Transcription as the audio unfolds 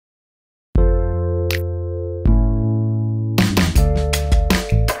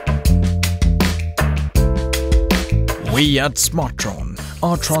We at Smartron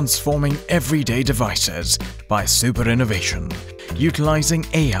are transforming everyday devices by super innovation, utilizing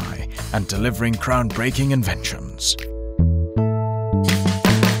AI and delivering groundbreaking inventions.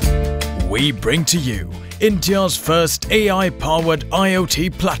 We bring to you India's first AI-powered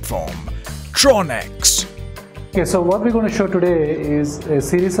IoT platform, tronX. Okay, so what we're going to show today is a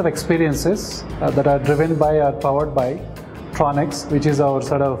series of experiences that are driven by or powered by tronX, which is our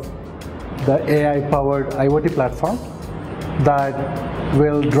sort of the AI-powered IoT platform that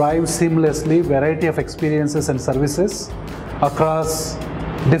will drive seamlessly variety of experiences and services across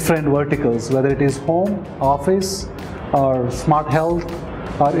different verticals, whether it is home, office, or smart health,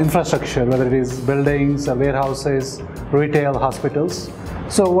 or infrastructure, whether it is buildings or warehouses, retail, hospitals.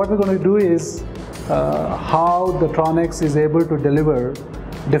 So what we're going to do is how the tronX is able to deliver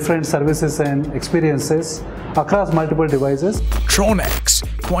different services and experiences across multiple devices. tronX,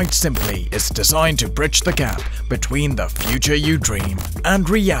 quite simply, is designed to bridge the gap between the future you dream and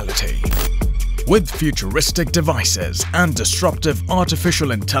reality. With futuristic devices and disruptive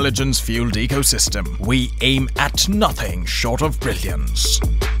artificial intelligence-fueled ecosystem, we aim at nothing short of brilliance.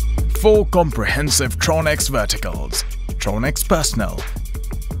 4 comprehensive tronX verticals: tronX Personal,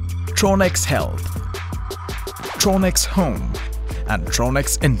 tronX Health, tronX Home, and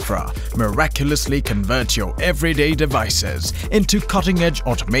tronX Infra miraculously convert your everyday devices into cutting-edge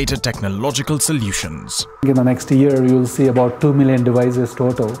automated technological solutions. In the next year, you'll see about 2 million devices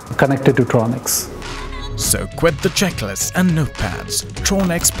total connected to tronX. So quit the checklists and notepads.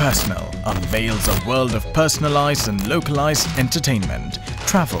 tronX Personal unveils a world of personalized and localized entertainment,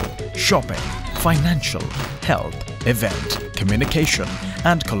 travel, shopping, financial, health, event, communication,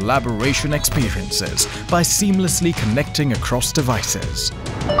 and collaboration experiences by seamlessly connecting across devices.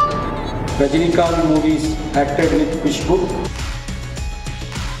 Rajinikanth movies acted with Kushbu.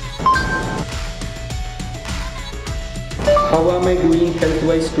 How am I doing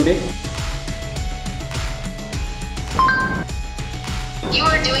health-wise today? You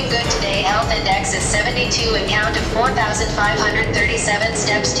are doing good today. Health index is 72. A count of 4,537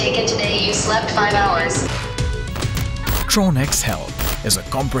 steps taken today. You slept 5 hours. tronX Health is a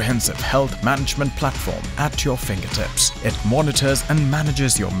comprehensive health management platform at your fingertips. It monitors and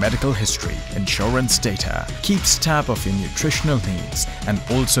manages your medical history, insurance data, keeps tab of your nutritional needs, and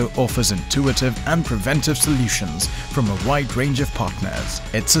also offers intuitive and preventive solutions from a wide range of partners.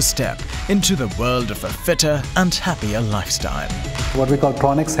 It's a step into the world of a fitter and happier lifestyle. What we call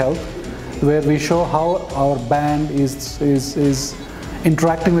tronX Health, where we show how our band is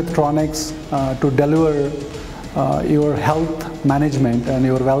interacting with tronX to deliver your health management and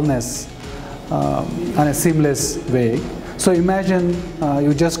your wellness in a seamless way. So imagine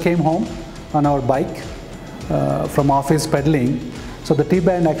you just came home on our bike from office pedaling. So the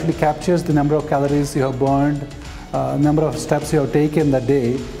T-band actually captures the number of calories you have burned, number of steps you have taken that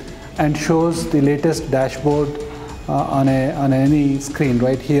day, and shows the latest dashboard on any screen.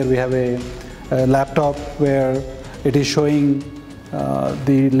 Right here we have a laptop where it is showing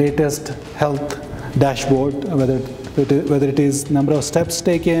the latest health dashboard, whether it is number of steps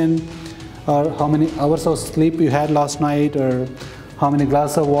taken, or how many hours of sleep you had last night, or how many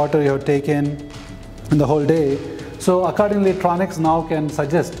glasses of water you have taken in the whole day. So accordingly, tronX now can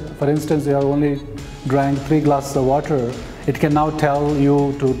suggest, for instance, you have only drank 3 glasses of water, it can now tell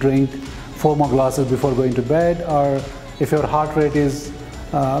you to drink 4 more glasses before going to bed, or if your heart rate is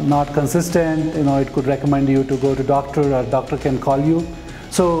not consistent, it could recommend you to go to doctor, or doctor can call you.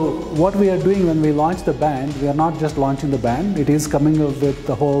 So what we are doing when we launch the band, we are not just launching the band, it is coming up with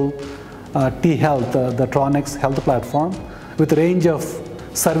the whole T-Health, the tronX Health platform, with a range of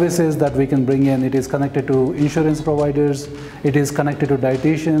services that we can bring in. It is connected to insurance providers, it is connected to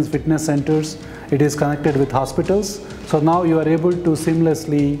dietitians, fitness centers, it is connected with hospitals. So now you are able to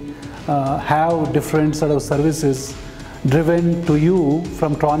seamlessly have different sort of services driven to you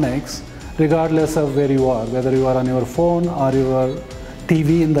from tronX, regardless of where you are, whether you are on your phone or your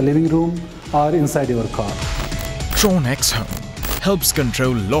TV in the living room or inside your car. tronX Home helps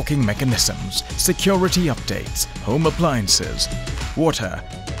control locking mechanisms, security updates, home appliances, water,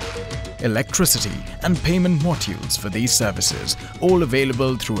 electricity, and payment modules for these services, all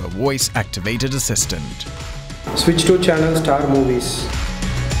available through a voice-activated assistant. Switch to channel Star Movies.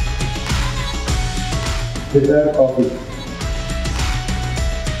 Prepare coffee.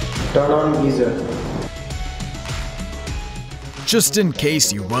 Turn on geyser. Just in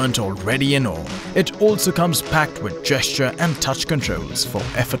case you weren't already in awe, it also comes packed with gesture and touch controls for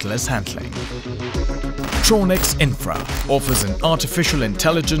effortless handling. tronX Infra offers an artificial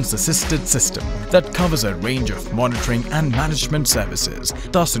intelligence-assisted system that covers a range of monitoring and management services,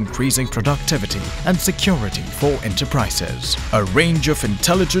 thus increasing productivity and security for enterprises. A range of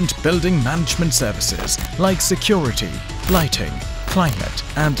intelligent building management services like security, lighting, climate,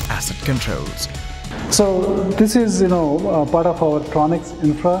 and asset controls. So this is, part of our tronX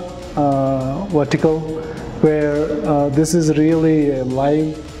Infra vertical, where this is really a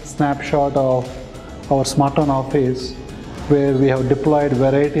live snapshot of our Smartron office, where we have deployed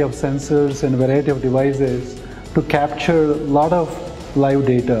variety of sensors and variety of devices to capture a lot of live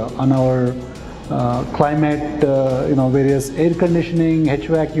data on our climate, various air conditioning,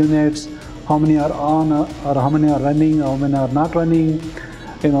 HVAC units, how many are on or how many are running, how many are not running.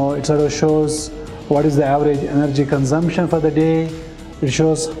 It sort of shows what is the average energy consumption for the day. It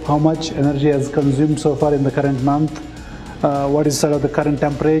shows how much energy has consumed so far in the current month, what is sort of the current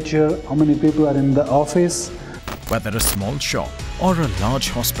temperature, how many people are in the office. Whether a small shop or a large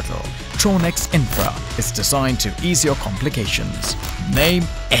hospital, tronX Infra is designed to ease your complications. Name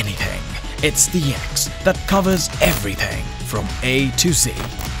anything. It's the X that covers everything from A to Z.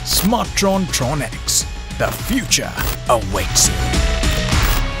 Smartron tronX. The future awaits you.